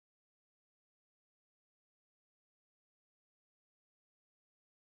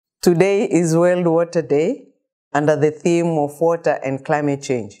Today is World Water Day under the theme of water and climate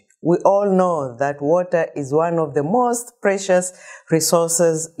change. We all know that water is one of the most precious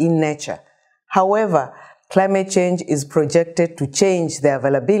resources in nature. However, climate change is projected to change the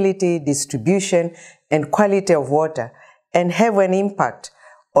availability, distribution, and quality of water and have an impact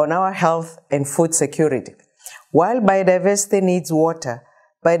on our health and food security. While biodiversity needs water,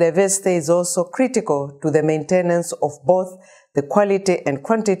 biodiversity is also critical to the maintenance of both the quality and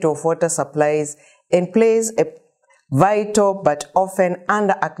quantity of water supplies and plays a vital but often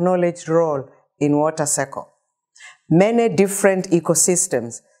under-acknowledged role in water cycle. Many different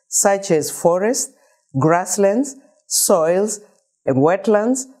ecosystems such as forests, grasslands, soils, and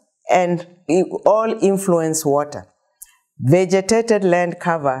wetlands and all influence water. Vegetated land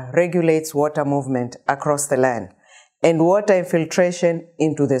cover regulates water movement across the land and water infiltration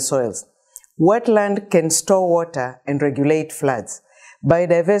into the soils. Wetland can store water and regulate floods.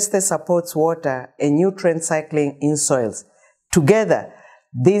 Biodiversity supports water and nutrient cycling in soils. Together,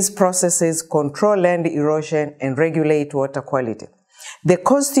 these processes control land erosion and regulate water quality. They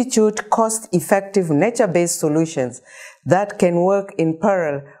constitute cost-effective nature-based solutions that can work in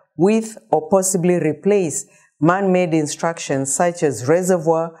parallel with or possibly replace man-made instructions such as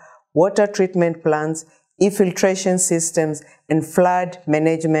reservoir, water treatment plants, infiltration systems, and flood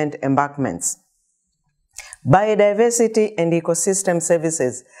management embankments. Biodiversity and ecosystem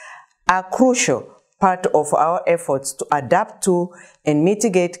services are a crucial part of our efforts to adapt to and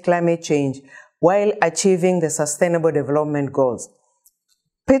mitigate climate change while achieving the Sustainable Development Goals.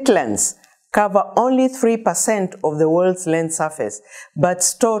 Peatlands cover only 3% of the world's land surface, but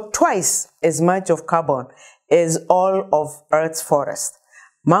store twice as much of carbon as all of Earth's forests.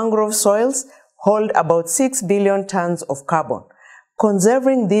 Mangrove soils hold about 6 billion tons of carbon.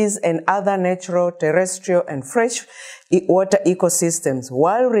 Conserving these and other natural, terrestrial, and fresh water ecosystems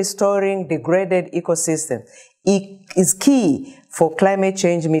while restoring degraded ecosystems is key for climate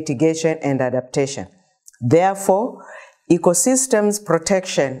change mitigation and adaptation. Therefore, ecosystems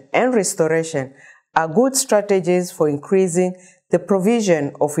protection and restoration are good strategies for increasing the provision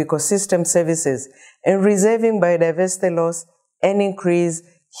of ecosystem services and reserving biodiversity loss and increase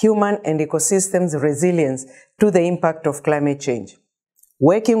human and ecosystems resilience to the impact of climate change.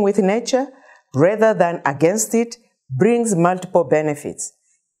 Working with nature rather than against it brings multiple benefits.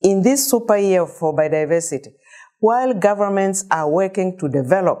 In this super year for biodiversity, while governments are working to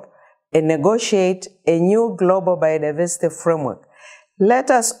develop and negotiate a new global biodiversity framework, let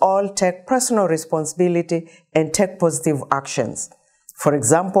us all take personal responsibility and take positive actions. For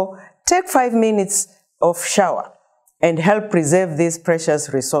example, take 5 minutes of shower and help preserve this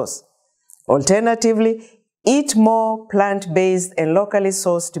precious resource. Alternatively, eat more plant-based and locally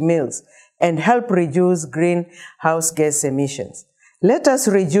sourced meals and help reduce greenhouse gas emissions. Let us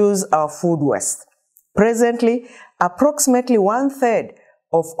reduce our food waste. Presently, approximately 1/3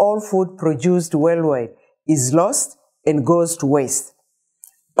 of all food produced worldwide is lost and goes to waste.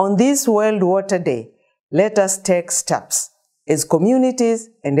 On this World Water Day, let us take steps as communities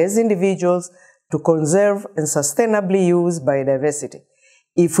and as individuals to conserve and sustainably use biodiversity.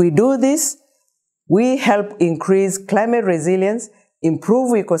 If we do this, we help increase climate resilience,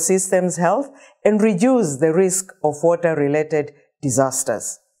 improve ecosystems' health, and reduce the risk of water-related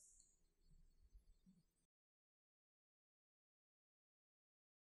disasters.